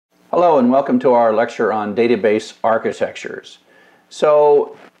Hello and welcome to our lecture on database architectures.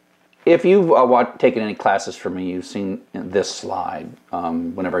 So if you've taken any classes from me, you've seen this slide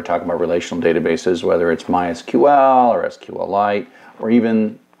whenever I talk about relational databases, whether it's MySQL or SQLite or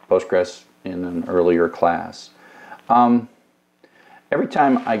even Postgres in an earlier class. Every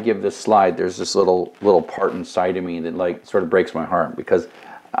time I give this slide, there's this little part inside of me that sort of breaks my heart, because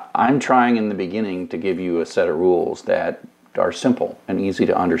I'm trying in the beginning to give you a set of rules that are simple and easy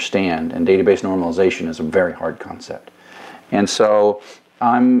to understand, and database normalization is a very hard concept. And so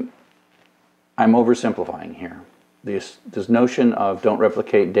I'm oversimplifying here. This notion of don't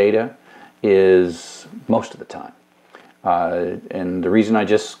replicate data is most of the time. And the reason I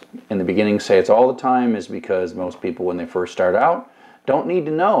just in the beginning say it's all the time is because most people, when they first start out, don't need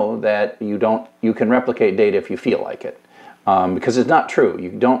to know that you can replicate data if you feel like it. Because it's not true.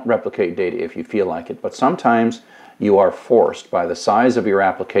 You don't replicate data if you feel like it, but sometimes you are forced by the size of your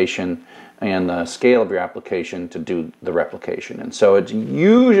application and the scale of your application to do the replication. And so it's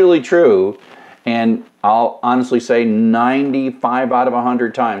usually true, and I'll honestly say 95 out of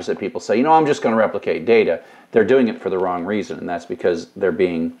 100 times that people say, I'm just going to replicate data, they're doing it for the wrong reason, and that's because they're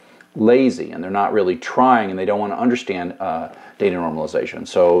being lazy and they're not really trying, and they don't want to understand data normalization.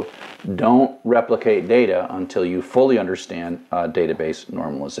 So don't replicate data until you fully understand database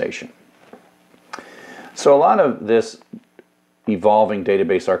normalization. So a lot of this evolving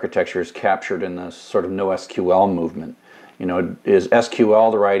database architecture is captured in this sort of NoSQL movement. Is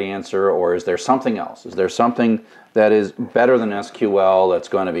SQL the right answer, or is there something else? Is there something that is better than SQL that's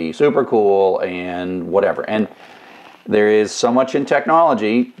going to be super cool and whatever? And there is so much in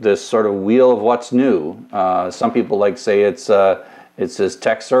technology, this sort of wheel of what's new. Some people like to say it's this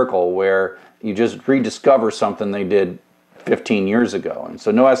tech circle where you just rediscover something they did 15 years ago. And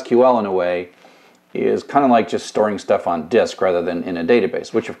so NoSQL, in a way, is kind of like just storing stuff on disk rather than in a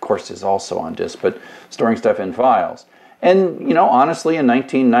database, which of course is also on disk, but storing stuff in files. And honestly, in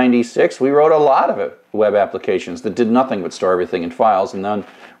 1996, we wrote a lot of web applications that did nothing but store everything in files, and then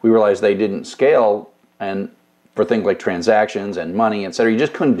we realized they didn't scale, and for things like transactions and money, etc., you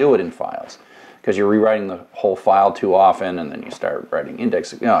just couldn't do it in files because you're rewriting the whole file too often, and then you start writing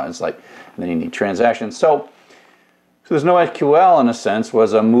index. It's like, and then you need transactions. So there's NoSQL, in a sense,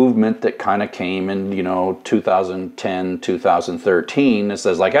 was a movement that kind of came in, 2010, 2013. It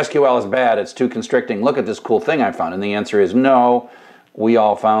says, like, SQL is bad, it's too constricting, look at this cool thing I found. And the answer is no, we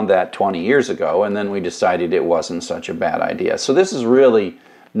all found that 20 years ago, and then we decided it wasn't such a bad idea. So this is really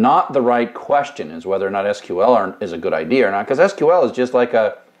not the right question, is whether or not SQL is a good idea or not, because SQL is just like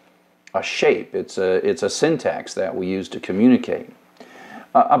a shape. It's a syntax that we use to communicate.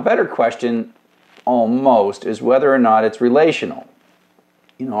 A better question almost is whether or not it's relational.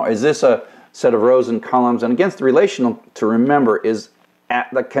 Is this a set of rows and columns? And against the relational, to remember, is at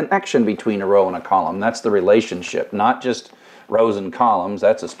the connection between a row and a column. That's the relationship, not just rows and columns.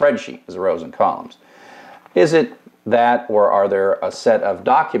 That's a spreadsheet, is rows and columns. Is it that, or are there a set of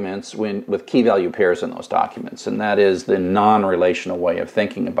documents with key value pairs in those documents? And that is the non-relational way of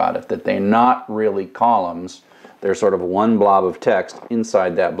thinking about it, that they're not really columns. There's sort of one blob of text.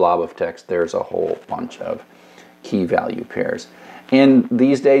 Inside that blob of text, there's a whole bunch of key value pairs. And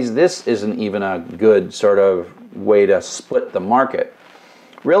these days, this isn't even a good sort of way to split the market.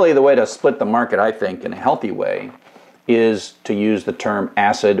 Really, the way to split the market, I think, in a healthy way, is to use the term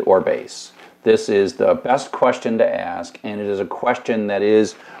acid or base. This is the best question to ask, and it is a question that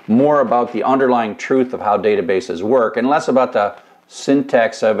is more about the underlying truth of how databases work, and less about the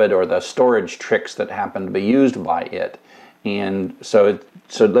syntax of it or the storage tricks that happen to be used by it. And so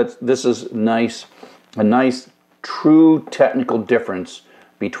this is a nice true technical difference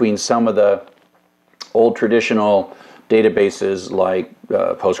between some of the old traditional databases like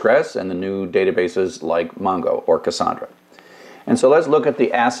Postgres and the new databases like Mongo or Cassandra. And so let's look at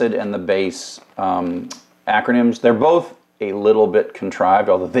the ACID and the BASE acronyms. They're both a little bit contrived,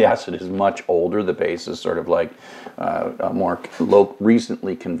 although the ACID is much older. The BASE is sort of like a more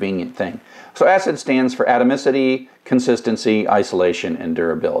recently convenient thing. So ACID stands for atomicity, consistency, isolation, and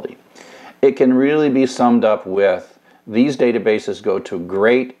durability. It can really be summed up with these databases go to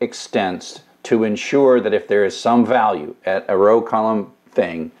great extents to ensure that if there is some value at a row column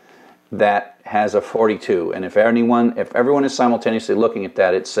thing that has a 42, and if everyone is simultaneously looking at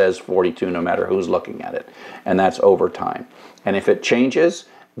that, it says 42 no matter who's looking at it, and that's over time. And if it changes,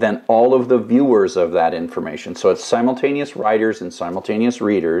 then all of the viewers of that information, so it's simultaneous writers and simultaneous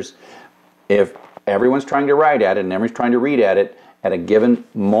readers, if everyone's trying to write at it and everyone's trying to read at it at a given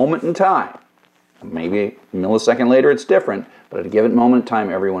moment in time, Maybe a millisecond later it's different, but at a given moment in time,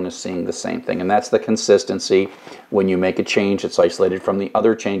 everyone is seeing the same thing. And that's the consistency. When you make a change, it's isolated from the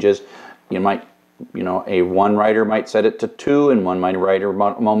other changes. You might, a one writer might set it to 2, and one writer a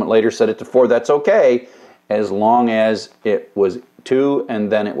moment later set it to 4. That's okay, as long as it was 2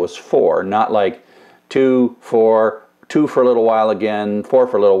 and then it was 4, not like 2, 4, 2 for a little while again, 4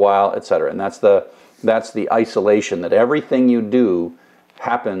 for a little while, etc. And that's the isolation, that everything you do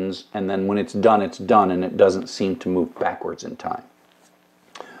happens, and then when it's done, and it doesn't seem to move backwards in time.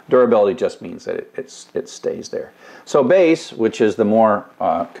 Durability just means that it stays there. So base, which is the more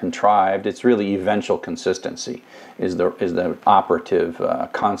contrived, it's really eventual consistency is the operative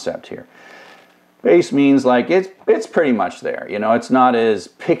concept here. Base means like it's pretty much there. It's not as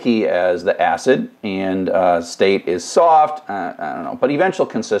picky as the acid, and state is soft. I don't know, but eventual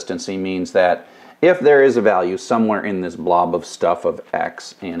consistency means that if there is a value somewhere in this blob of stuff of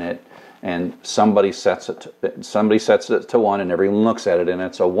X in it, and somebody sets it to 1, and everyone looks at it and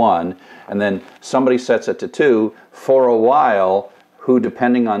it's a 1, and then somebody sets it to 2, for a while,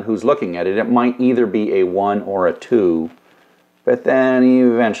 depending on who's looking at it, it might either be a 1 or a 2, but then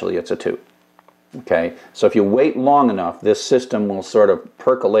eventually it's a 2. Okay, so if you wait long enough, this system will sort of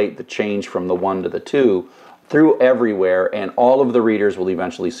percolate the change from the 1 to the 2 through everywhere, and all of the readers will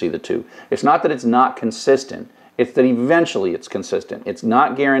eventually see the 2. It's not that it's not consistent, it's that eventually it's consistent. It's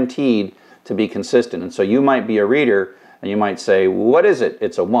not guaranteed to be consistent, and so you might be a reader and you might say, what is it?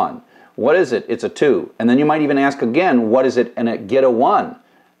 It's a 1. What is it? It's a 2. And then you might even ask again, what is it? And get a 1.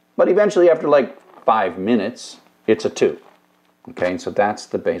 But eventually, after like 5 minutes, it's a 2. Okay, so that's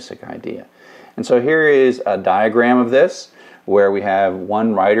the basic idea. And so here is a diagram of this, where we have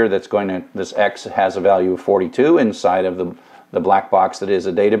one writer that's this X has a value of 42 inside of the black box that is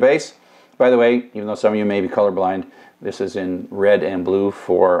a database. By the way, even though some of you may be colorblind, this is in red and blue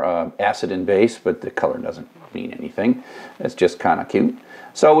for acid and base, but the color doesn't mean anything. It's just kind of cute.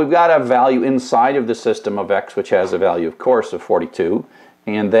 So we've got a value inside of the system of X, which has a value, of course, of 42.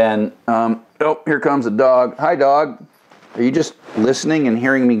 And then, oh, here comes a dog. Hi, dog. Are you just listening and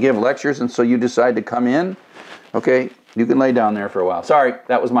hearing me give lectures, and so you decide to come in? Okay, you can lay down there for a while. Sorry,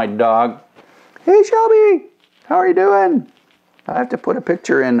 that was my dog. Hey, Shelby, how are you doing? I have to put a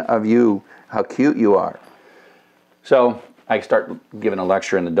picture in of you, how cute you are. So I start giving a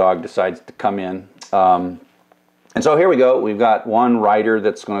lecture, and the dog decides to come in. And so here we go. We've got one writer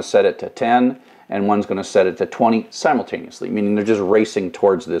that's going to set it to 10, and one's going to set it to 20 simultaneously, meaning they're just racing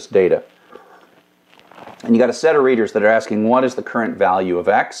towards this data. And you got a set of readers that are asking, what is the current value of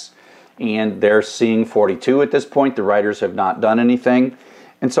X? And they're seeing 42 at this point. The writers have not done anything.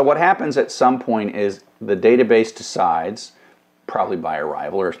 And so what happens at some point is the database decides, probably by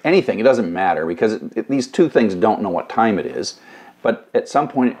arrival or anything, it doesn't matter, because these two things don't know what time it is. But at some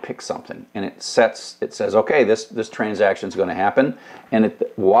point it picks something, and it says, okay, this transaction is going to happen. And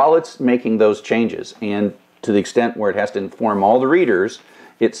while it's making those changes, and to the extent where it has to inform all the readers,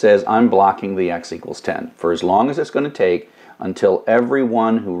 it says, I'm blocking the X equals 10 for as long as it's going to take, until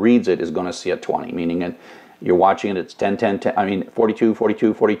everyone who reads it is going to see a 20, meaning you're watching it, it's 10, 10, 10, I mean 42,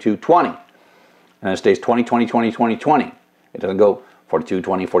 42, 42, 20. And it stays 20, 20, 20, 20, 20. It doesn't go 42,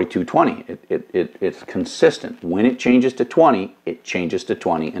 20, 42, 20. It's consistent. When it changes to 20, it changes to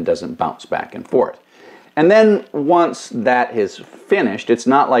 20 and doesn't bounce back and forth. And then once that is finished, it's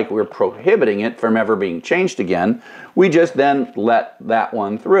not like we're prohibiting it from ever being changed again. We just then let that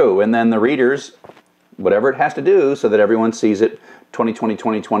one through. And then the readers, whatever it has to do so that everyone sees it, 20, 20,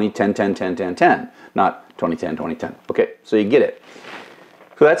 20, 20, 10, 10, 10, 10, 10. Not 20, 10, 20, 10. Okay, so you get it.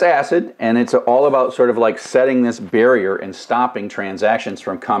 So that's acid, and it's all about sort of like setting this barrier and stopping transactions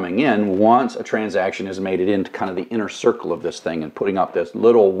from coming in once a transaction has made it into kind of the inner circle of this thing and putting up this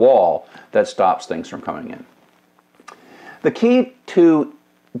little wall that stops things from coming in. The key to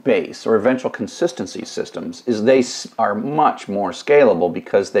base or eventual consistency systems is they are much more scalable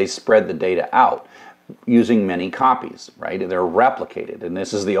because they spread the data out using many copies, right? They're replicated, and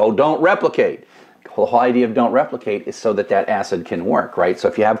this is the, oh, don't replicate. The whole idea of don't replicate is so that that acid can work, right? So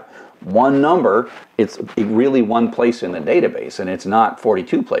if you have one number, it's really one place in the database, and it's not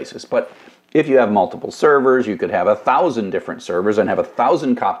 42 places. But if you have multiple servers, you could have 1,000 different servers and have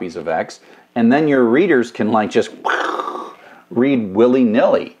 1,000 copies of X, and then your readers can like just read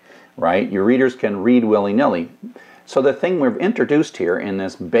willy-nilly, right? Your readers can read willy-nilly. So the thing we've introduced here in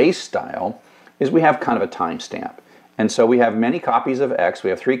this base style is we have kind of a timestamp. And so we have many copies of X. We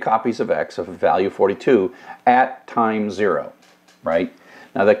have 3 copies of X of value 42 at time 0, right?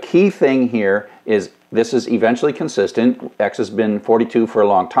 Now the key thing here is this is eventually consistent. X has been 42 for a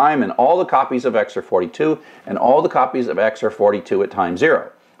long time, and all the copies of X are 42, and all the copies of X are 42 at time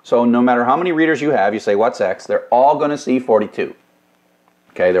 0. So no matter how many readers you have, you say, what's X? They're all going to see 42.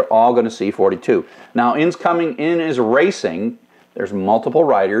 Okay, they're all going to see 42. Now, coming in is racing. There's multiple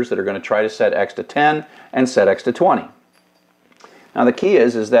writers that are going to try to set X to 10 and set X to 20. Now, the key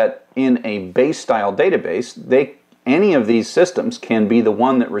is that in a base style database, any of these systems can be the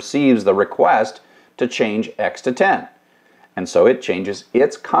one that receives the request to change X to 10. And so it changes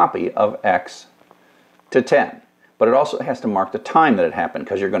its copy of X to 10. But it also has to mark the time that it happened,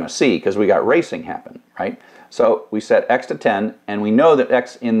 because you're going to see, because we got racing happen, right? So we set X to 10, and we know that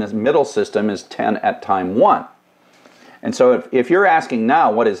X in this middle system is 10 at time 1. And so if you're asking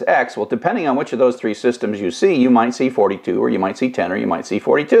now, what is X? Well, depending on which of those three systems you see, you might see 42, or you might see 10, or you might see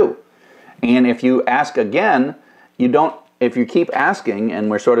 42. And if you ask again, if you keep asking,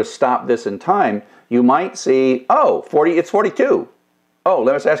 and we're sort of stop this in time, you might see, oh, it's 42. Oh,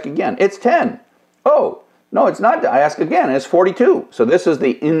 let us ask again. It's 10. Oh, no, it's not. I ask again, it's 42. So this is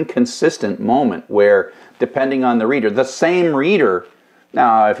the inconsistent moment where, depending on the reader, the same reader,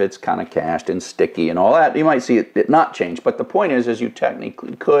 now if it's kind of cached and sticky and all that, you might see it not change. But the point is you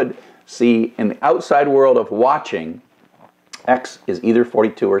technically could see in the outside world of watching, X is either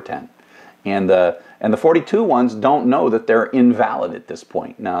 42 or 10. And the 42 ones don't know that they're invalid at this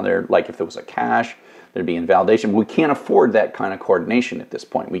point. Now, they're like, if there was a cache, there'd be invalidation. We can't afford that kind of coordination at this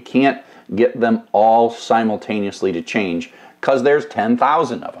point. We can't get them all simultaneously to change, because there's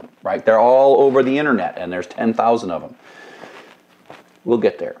 10,000 of them, right? They're all over the internet, and there's 10,000 of them. We'll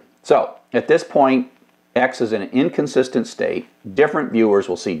get there. So at this point, X is in an inconsistent state. Different viewers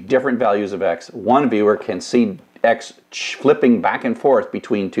will see different values of X. One viewer can see X flipping back and forth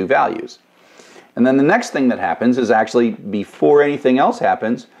between two values. And then the next thing that happens is, actually before anything else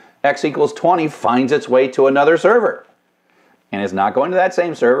happens, X equals 20 finds its way to another server. And it's not going to that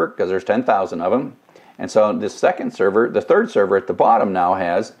same server, because there's 10,000 of them. And so this second server, the third server at the bottom, now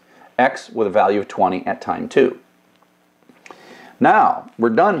has X with a value of 20 at time 2. Now, we're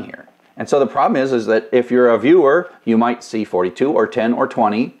done here. And so the problem is that if you're a viewer, you might see 42 or 10 or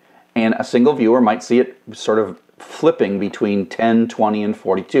 20, and a single viewer might see it sort of flipping between 10, 20, and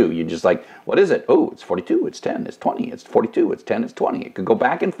 42. You're just like, what is it? Oh, it's 42, it's 10, it's 20, it's 42, it's 10, it's 20. It could go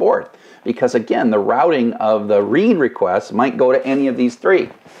back and forth, because again, the routing of the read requests might go to any of these three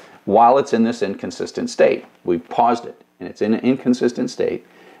while it's in this inconsistent state. We've paused it, and it's in an inconsistent state,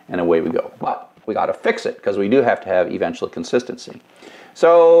 and away we go. But we got to fix it, because we do have to have eventual consistency.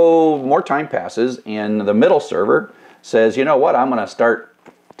 So more time passes, and the middle server says, you know what, I'm going to start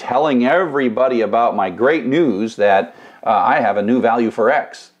telling everybody about my great news that I have a new value for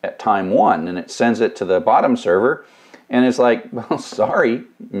X at time 1, and it sends it to the bottom server, and it's like, well, sorry,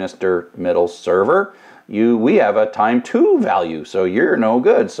 Mr. Middle Server, we have a time 2 value, so you're no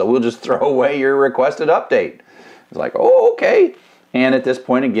good, so we'll just throw away your requested update. It's like, oh, okay. And at this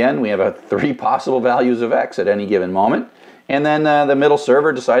point, again, we have 3 possible values of X at any given moment. And then the middle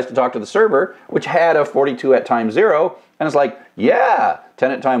server decides to talk to the server, which had a 42 at time 0, and it's like, yeah,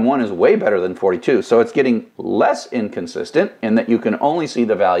 10 at time 1 is way better than 42. So it's getting less inconsistent in that you can only see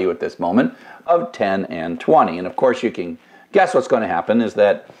the value at this moment of 10 and 20. And of course, you can guess what's going to happen is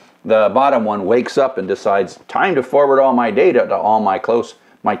that the bottom one wakes up and decides, time to forward all my data to all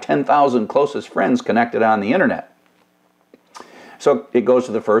my 10,000 closest friends connected on the internet. So it goes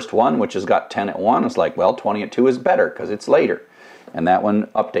to the first one, which has got 10 at 1. It's like, well, 20 at 2 is better because it's later. And that one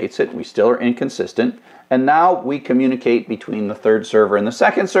updates it. We still are inconsistent. And now we communicate between the third server and the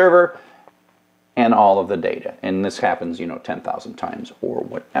second server and all of the data. And this happens, 10,000 times or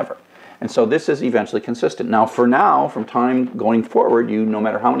whatever. And so this is eventually consistent. Now, from time going forward, no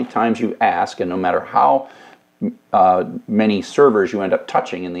matter how many times you ask and no matter how many servers you end up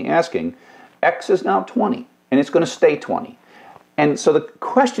touching in the asking, X is now 20. And it's going to stay 20. And so the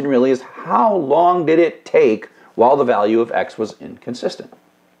question really is, how long did it take while the value of X was inconsistent?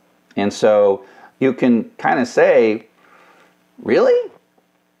 And so you can kind of say, really?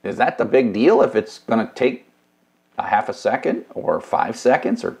 Is that the big deal if it's going to take a half a second or 5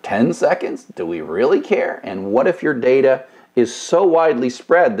 seconds or 10 seconds? Do we really care? And what if your data is so widely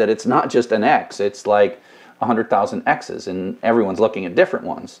spread that it's not just an X, it's like 100,000 X's and everyone's looking at different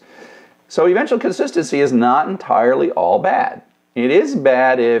ones? So eventual consistency is not entirely all bad. It is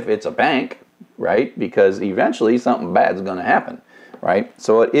bad if it's a bank, right? Because eventually something bad is going to happen, right?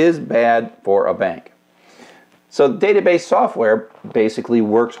 So it is bad for a bank. So database software basically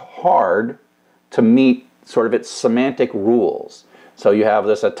works hard to meet sort of its semantic rules. So you have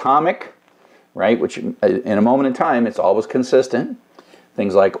this atomic, right, which in a moment in time, it's always consistent.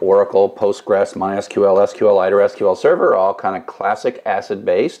 Things like Oracle, Postgres, MySQL, SQLite, or SQL Server are all kind of classic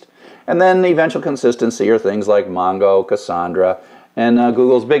ACID-based. And then the eventual consistency are things like Mongo, Cassandra, and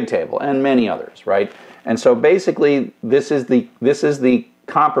Google's Bigtable, and many others, right? And so basically, this is the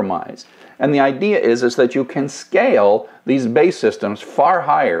compromise. And the idea is that you can scale these base systems far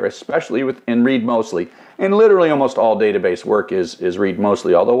higher, especially in read mostly. And literally almost all database work is read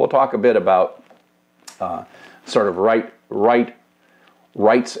mostly, although we'll talk a bit about sort of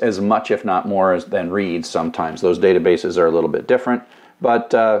writes as much, if not more, than reads sometimes. Those databases are a little bit different.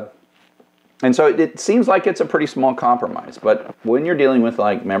 But, and so it seems like it's a pretty small compromise. But when you're dealing with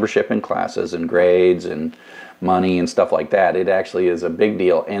like membership in classes and grades and money and stuff like that, it actually is a big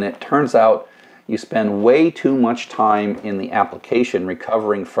deal. And it turns out you spend way too much time in the application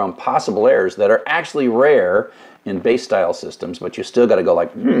recovering from possible errors that are actually rare in base style systems, but you still got to go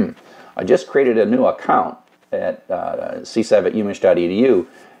like, I just created a new account at csev@umich.edu.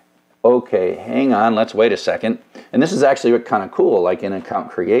 Okay, hang on, let's wait a second. And this is actually kind of cool, like in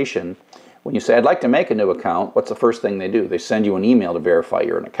account creation. When you say, I'd like to make a new account, what's the first thing they do? They send you an email to verify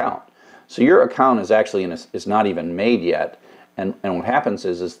you're an account. So your account is actually is not even made yet. And what happens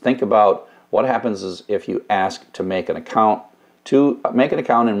is think about what happens is if you ask to make an account,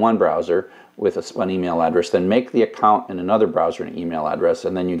 in one browser with an email address, then make the account in another browser an email address,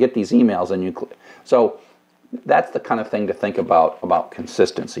 and then you get these emails and you click. So that's the kind of thing to think about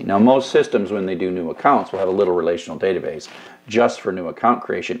consistency. Now, most systems, when they do new accounts, will have a little relational database just for new account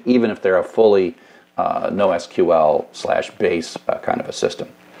creation, even if they're a fully NoSQL/base kind of a system.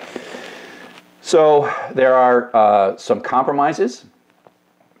 So there are some compromises.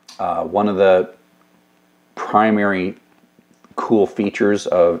 One of the primary cool features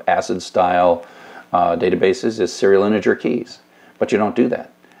of ACID-style databases is serial integer keys, but you don't do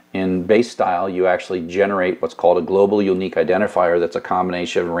that. In base style, you actually generate what's called a global unique identifier that's a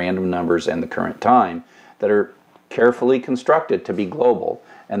combination of random numbers and the current time that are carefully constructed to be global,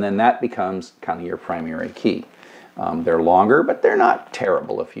 and then that becomes kind of your primary key. They're longer, but they're not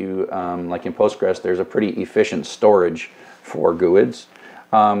terrible. If you, like in Postgres, there's a pretty efficient storage for GUIDs.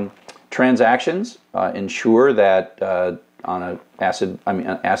 Transactions ensure that on an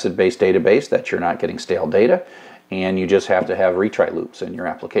ACID-based database that you're not getting stale data, and you just have to have retry loops in your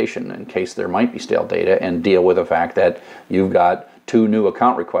application in case there might be stale data, and deal with the fact that you've got 2 new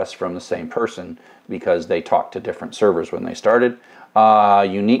account requests from the same person because they talked to different servers when they started.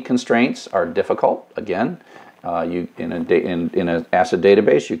 Unique constraints are difficult. Again, in an ACID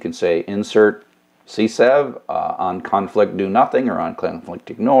database, you can say insert csev on conflict do nothing, or on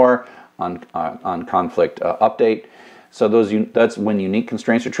conflict ignore, on conflict update. So that's when unique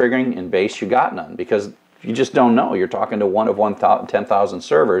constraints are triggering. In base, you got none, because you just don't know. You're talking to one of 10,000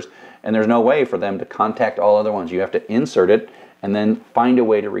 servers, and there's no way for them to contact all other ones. You have to insert it and then find a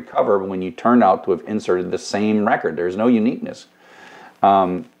way to recover when you turn out to have inserted the same record. There's no uniqueness.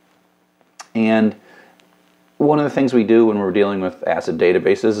 And one of the things we do when we're dealing with ACID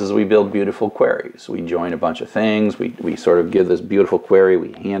databases is we build beautiful queries. We join a bunch of things. We sort of give this beautiful query.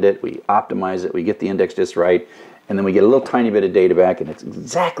 We hand it. We optimize it. We get the index just right. And then we get a little tiny bit of data back, and it's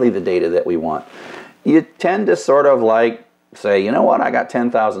exactly the data that we want. You tend to sort of like say, you know what, I got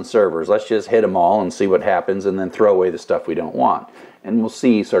 10,000 servers. Let's just hit them all and see what happens, and then throw away the stuff we don't want. And we'll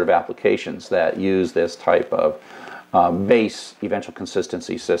see sort of applications that use this type of base eventual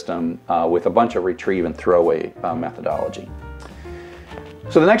consistency system with a bunch of retrieve and throwaway methodology.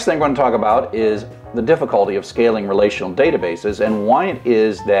 So the next thing we're going to talk about is the difficulty of scaling relational databases, and why it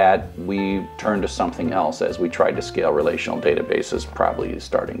is that we turn to something else as we tried to scale relational databases probably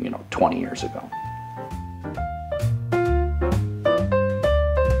starting 20 years ago.